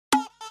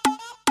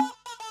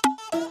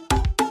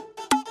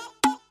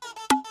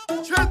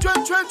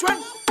Twin.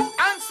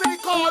 Answer the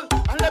call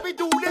and let me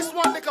do this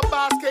one like a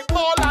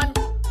basketball and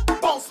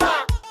bounce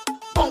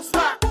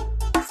back.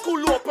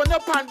 School open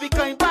up and we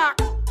going back.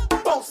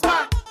 Bounce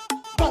back.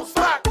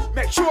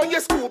 Make sure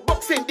your school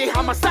books in the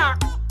hammer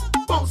sack.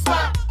 Bounce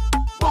back.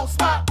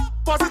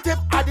 Positive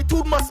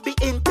attitude must be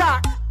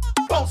intact.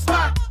 Bounce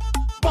back.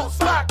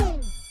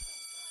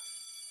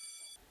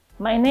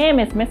 My name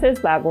is Mrs.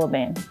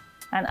 Bagobin,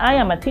 and I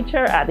am a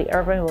teacher at the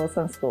Irving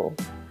Wilson School.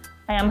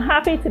 I am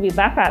happy to be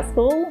back at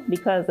school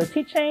because the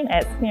teaching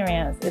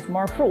experience is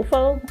more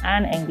fruitful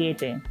and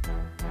engaging.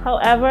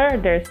 However,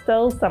 there's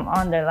still some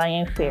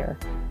underlying fear.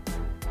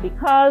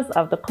 Because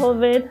of the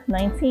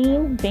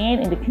COVID-19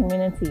 being in the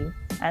community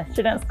and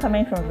students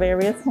coming from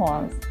various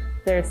homes,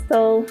 there's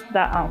still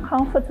that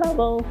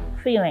uncomfortable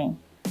feeling.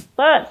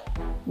 But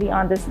we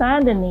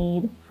understand the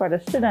need for the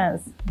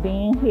students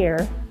being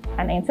here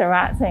and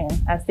interacting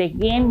as they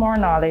gain more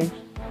knowledge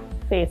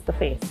face to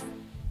face.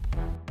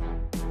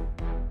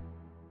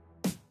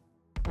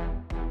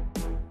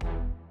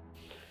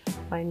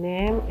 My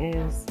name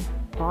is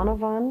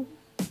Donovan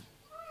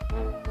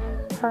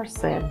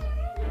Person.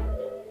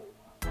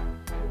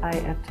 I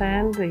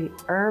attend the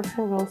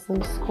Irving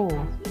Wilson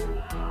School.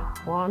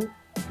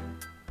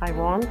 I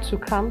want to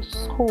come to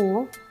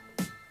school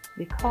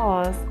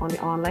because on the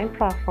online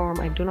platform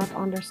I do not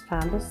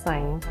understand the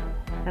sign,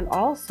 and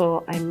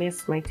also I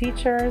miss my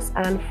teachers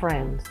and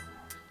friends.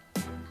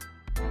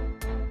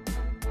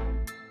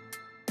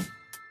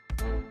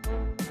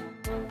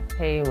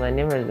 Hey, my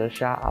name is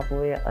Rashad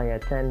Appley. I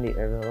attend the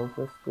Irving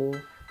Wilson School.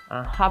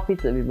 I'm happy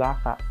to be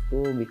back at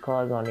school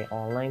because on the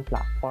online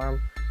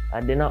platform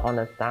I did not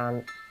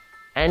understand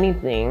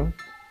anything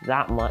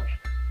that much.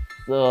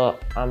 So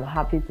I'm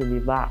happy to be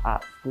back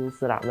at school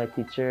so that my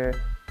teacher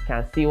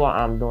can see what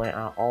I'm doing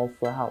and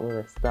also help me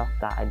with stuff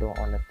that I don't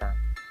understand.